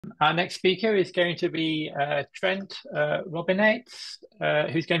Our next speaker is going to be Trent Robinett,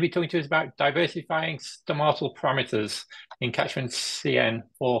 who's going to be talking to us about diversifying stomatal parameters in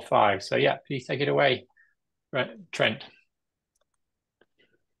Catchment-CN4.5. So yeah, please take it away, Trent.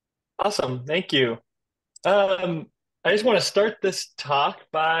 Awesome, thank you. Um, I just want to start this talk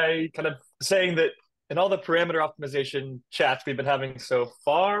by kind of saying that in all the parameter optimization chats we've been having so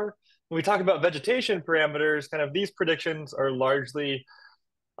far, when we talk about vegetation parameters, kind of these predictions are largely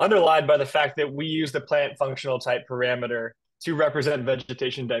underlined by the fact that we use the plant functional type parameter to represent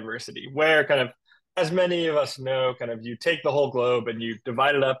vegetation diversity, where kind of, as many of us know, kind of you take the whole globe and you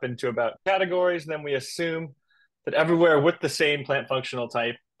divide it up into about categories, and then we assume that everywhere with the same plant functional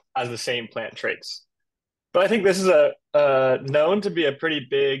type has the same plant traits. But I think this is a known to be a pretty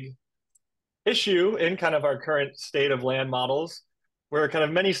big issue in kind of our current state of land models, where kind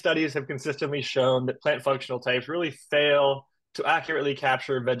of many studies have consistently shown that plant functional types really fail to accurately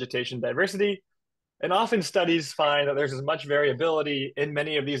capture vegetation diversity. And often studies find that there's as much variability in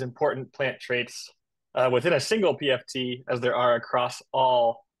many of these important plant traits within a single PFT as there are across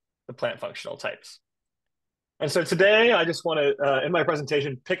all the plant functional types. And so today I just want to, in my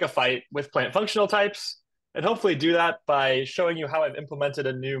presentation, pick a fight with plant functional types and hopefully do that by showing you how I've implemented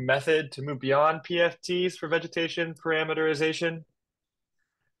a new method to move beyond PFTs for vegetation parameterization.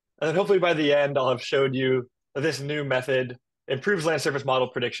 And then hopefully by the end, I'll have showed you that this new method improves land surface model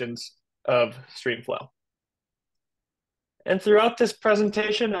predictions of streamflow. And throughout this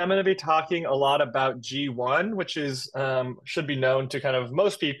presentation, I'm going to be talking a lot about G1, which is should be known to kind of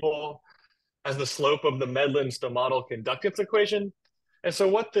most people as the slope of the Medlin stomatal conductance equation. And so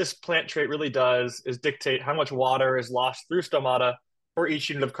what this plant trait really does is dictate how much water is lost through stomata for each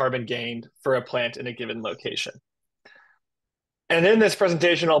unit of carbon gained for a plant in a given location. And in this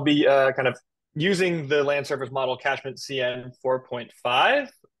presentation, I'll be kind of using the land surface model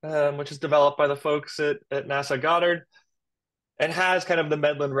Catchment-CN4.5, which is developed by the folks at NASA Goddard, and has kind of the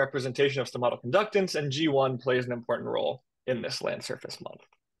Medlin representation of stomatal conductance, and G1 plays an important role in this land surface model.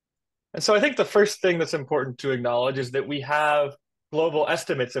 And so I think the first thing that's important to acknowledge is that we have global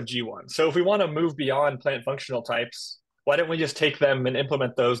estimates of G1. So if we want to move beyond plant functional types, why don't we just take them and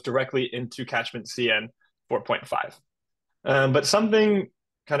implement those directly into Catchment-CN 4.5? But something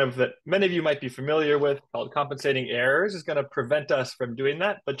kind of that many of you might be familiar with called compensating errors is going to prevent us from doing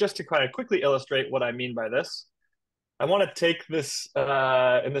that. But just to kind of quickly illustrate what I mean by this, I want to take this,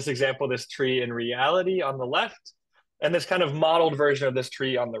 in this example, this tree in reality on the left, and this kind of modeled version of this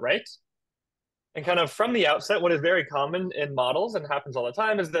tree on the right. And kind of from the outset, what is very common in models and happens all the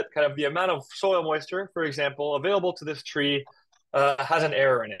time is that kind of the amount of soil moisture, for example, available to this tree has an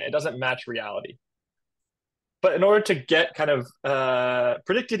error in it. It doesn't match reality. But in order to get kind of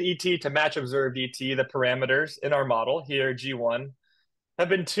predicted ET to match observed ET, the parameters in our model here, G1, have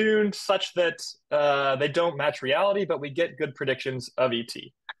been tuned such that they don't match reality, but we get good predictions of ET.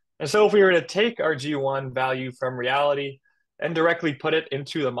 And so if we were to take our G1 value from reality and directly put it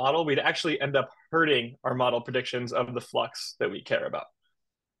into the model, we'd actually end up hurting our model predictions of the flux that we care about.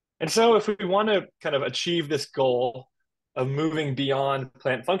 And so if we want to kind of achieve this goal of moving beyond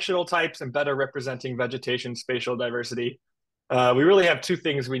plant functional types and better representing vegetation spatial diversity, we really have two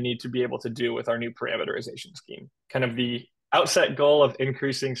things we need to be able to do with our new parameterization scheme. Kind of the outset goal of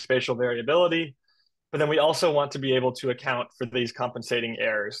increasing spatial variability, but then we also want to be able to account for these compensating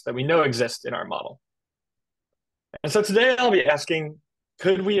errors that we know exist in our model. And so today I'll be asking,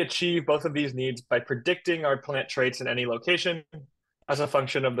 could we achieve both of these needs by predicting our plant traits in any location as a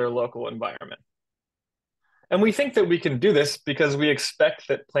function of their local environment? And we think that we can do this because we expect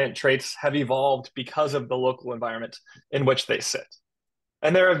that plant traits have evolved because of the local environment in which they sit.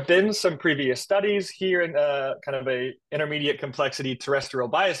 And there have been some previous studies here in kind of a intermediate complexity terrestrial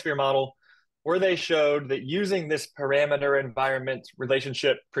biosphere model where they showed that using this parameter environment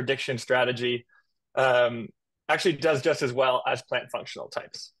relationship prediction strategy actually does just as well as plant functional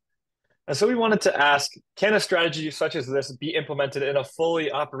types. And so we wanted to ask, can a strategy such as this be implemented in a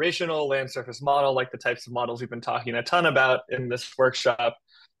fully operational land surface model like the types of models we've been talking a ton about in this workshop,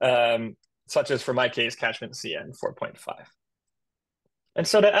 such as for my case, Catchment-CN 4.5. And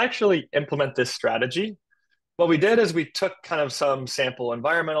so to actually implement this strategy, what we did is we took kind of some sample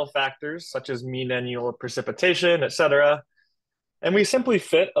environmental factors such as mean annual precipitation, et cetera, and we simply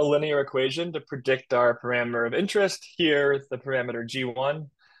fit a linear equation to predict our parameter of interest, here the parameter G1,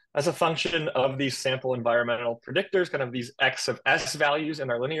 as a function of these sample environmental predictors, kind of these X of S values in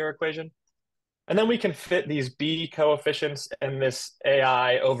our linear equation. And then we can fit these B coefficients and this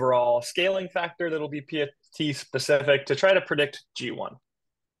AI overall scaling factor that'll be PFT specific to try to predict G1.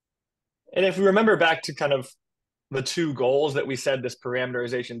 And if we remember back to kind of the two goals that we said this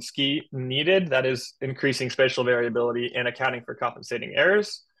parameterization scheme needed, that is increasing spatial variability and accounting for compensating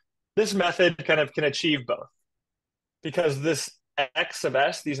errors, this method kind of can achieve both. Because this X of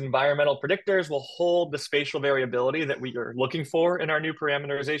S, these environmental predictors, will hold the spatial variability that we are looking for in our new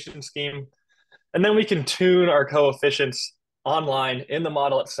parameterization scheme. And then we can tune our coefficients online in the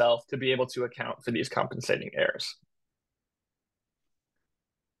model itself to be able to account for these compensating errors.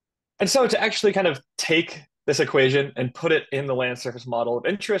 And so to actually kind of take this equation and put it in the land surface model of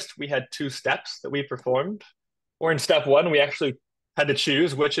interest, we had two steps that we performed. Or in step one, we actually had to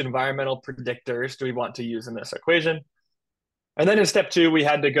choose which environmental predictors do we want to use in this equation. And then in step two, we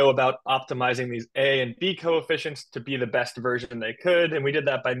had to go about optimizing these A and B coefficients to be the best version they could. And we did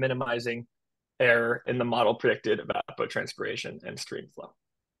that by minimizing error in the model predicted evapotranspiration and streamflow.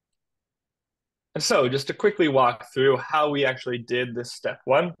 And so just to quickly walk through how we actually did this step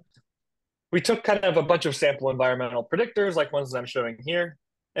one, we took kind of a bunch of sample environmental predictors like ones that I'm showing here.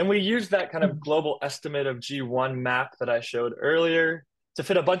 And we used that kind of global estimate of G1 map that I showed earlier to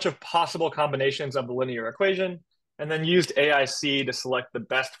fit a bunch of possible combinations of the linear equation, and then used AIC to select the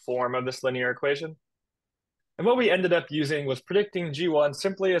best form of this linear equation. And what we ended up using was predicting G1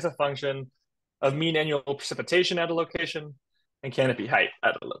 simply as a function of mean annual precipitation at a location and canopy height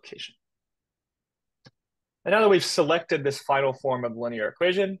at a location. And now that we've selected this final form of the linear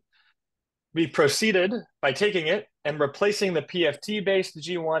equation, we proceeded by taking it and replacing the PFT-based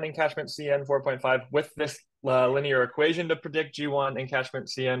G1 in Catchment-CN4.5 with this linear equation to predict G1 in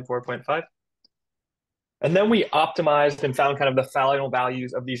Catchment-CN4.5. And then we optimized and found kind of the final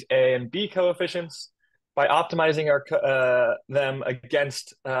values of these A and B coefficients by optimizing them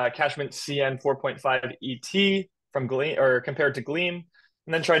against Catchment-CN4.5 ET from Gleam, or compared to Gleam,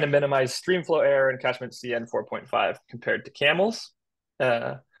 and then trying to minimize streamflow error in Catchment-CN4.5 compared to camels.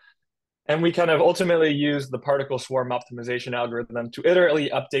 And we kind of ultimately use the particle swarm optimization algorithm to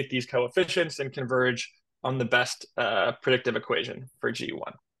iteratively update these coefficients and converge on the best predictive equation for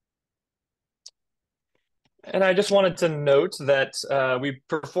G1. And I just wanted to note that we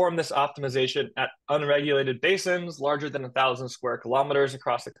performed this optimization at unregulated basins larger than 1,000 square kilometers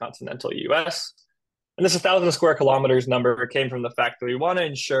across the continental US. And this 1,000 square kilometers number came from the fact that we want to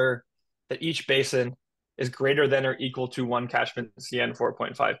ensure that each basin is greater than or equal to 1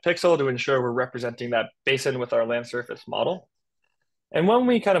 Catchment-CN4.5 pixel to ensure we're representing that basin with our land surface model. And when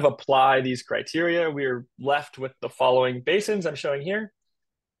we kind of apply these criteria, we're left with the following basins I'm showing here.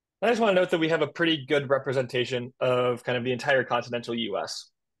 I just want to note that we have a pretty good representation of kind of the entire continental US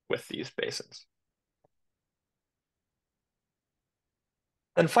with these basins.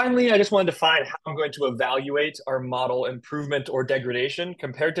 And finally, I just wanted to find how I'm going to evaluate our model improvement or degradation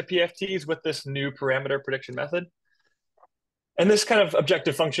compared to PFTs with this new parameter prediction method. And this kind of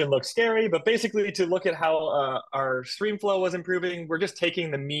objective function looks scary, but basically to look at how our streamflow was improving, we're just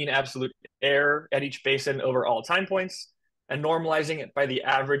taking the mean absolute error at each basin over all time points and normalizing it by the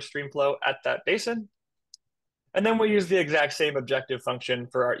average streamflow at that basin. And then we use the exact same objective function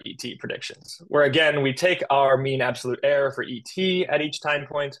for our ET predictions, where again, we take our mean absolute error for ET at each time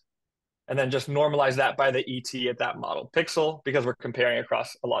point, and then just normalize that by the ET at that model pixel, because we're comparing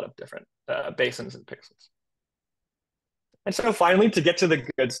across a lot of different basins and pixels. And so finally, to get to the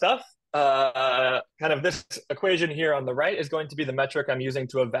good stuff, kind of this equation here on the right is going to be the metric I'm using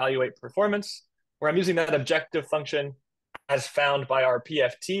to evaluate performance, where I'm using that objective function as found by our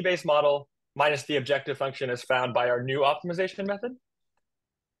PFT-based model minus the objective function as found by our new optimization method.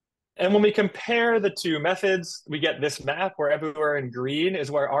 And when we compare the two methods, we get this map where everywhere in green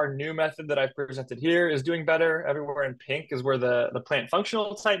is where our new method that I've presented here is doing better. Everywhere in pink is where the plant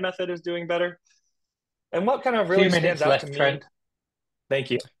functional type method is doing better. And what kind of really stands out to me, Trent.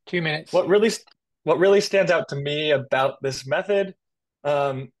 Thank you. 2 minutes. What really stands out to me about this method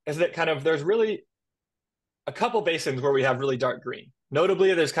is that kind of there's really a couple basins where we have really dark green.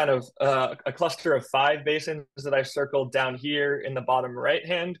 Notably, there's kind of a cluster of 5 basins that I've circled down here in the bottom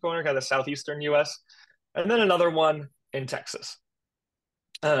right-hand corner, kind of the southeastern US, and then another one in Texas.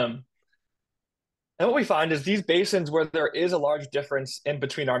 And what we find is these basins where there is a large difference in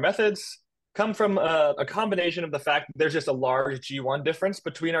between our methods come from a combination of the fact that there's just a large G1 difference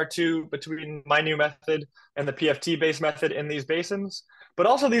between my new method and the PFT-based method in these basins. But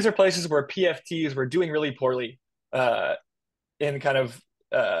also these are places where PFTs were doing really poorly in kind of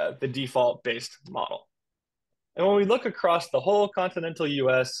the default-based model. And when we look across the whole continental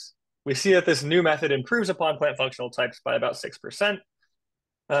US, we see that this new method improves upon plant functional types by about 6%.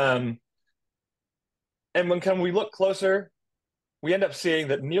 And when we look closer, we end up seeing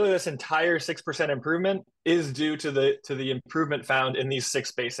that nearly this entire 6% improvement is due to the improvement found in these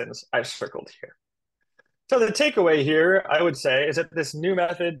 6 basins I've circled here. So the takeaway here, I would say, is that this new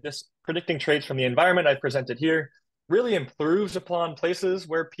method, this predicting traits from the environment I presented here, really improves upon places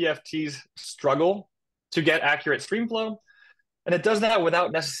where PFTs struggle to get accurate streamflow. And it does that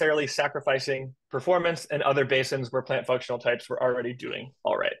without necessarily sacrificing performance in other basins where plant functional types were already doing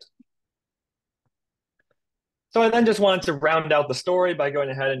all right. So I then just wanted to round out the story by going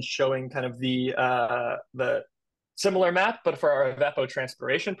ahead and showing kind of the similar map, but for our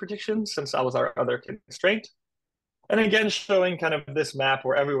evapotranspiration predictions, since that was our other constraint. And again, showing kind of this map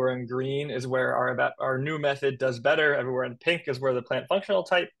where everywhere in green is where our new method does better. Everywhere in pink is where the plant functional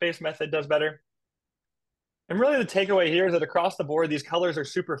type based method does better. And really the takeaway here is that across the board, these colors are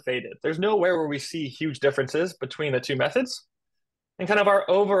super faded. There's nowhere where we see huge differences between the two methods. And kind of our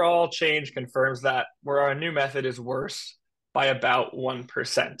overall change confirms that where our new method is worse by about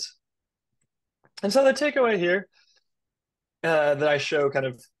 1%. And so the takeaway here that I show kind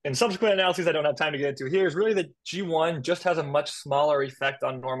of in subsequent analyses I don't have time to get into here is really that G1 just has a much smaller effect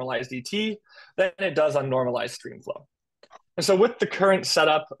on normalized ET than it does on normalized streamflow. And so with the current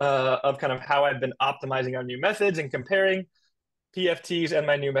setup of kind of how I've been optimizing our new methods and comparing PFTs and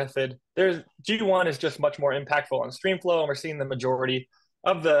my new method, G1 is just much more impactful on streamflow, and we're seeing the majority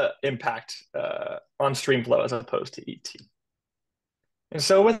of the impact on streamflow as opposed to ET. And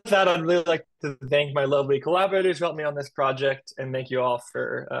so with that, I'd really like to thank my lovely collaborators who helped me on this project, and thank you all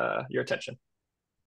for your attention.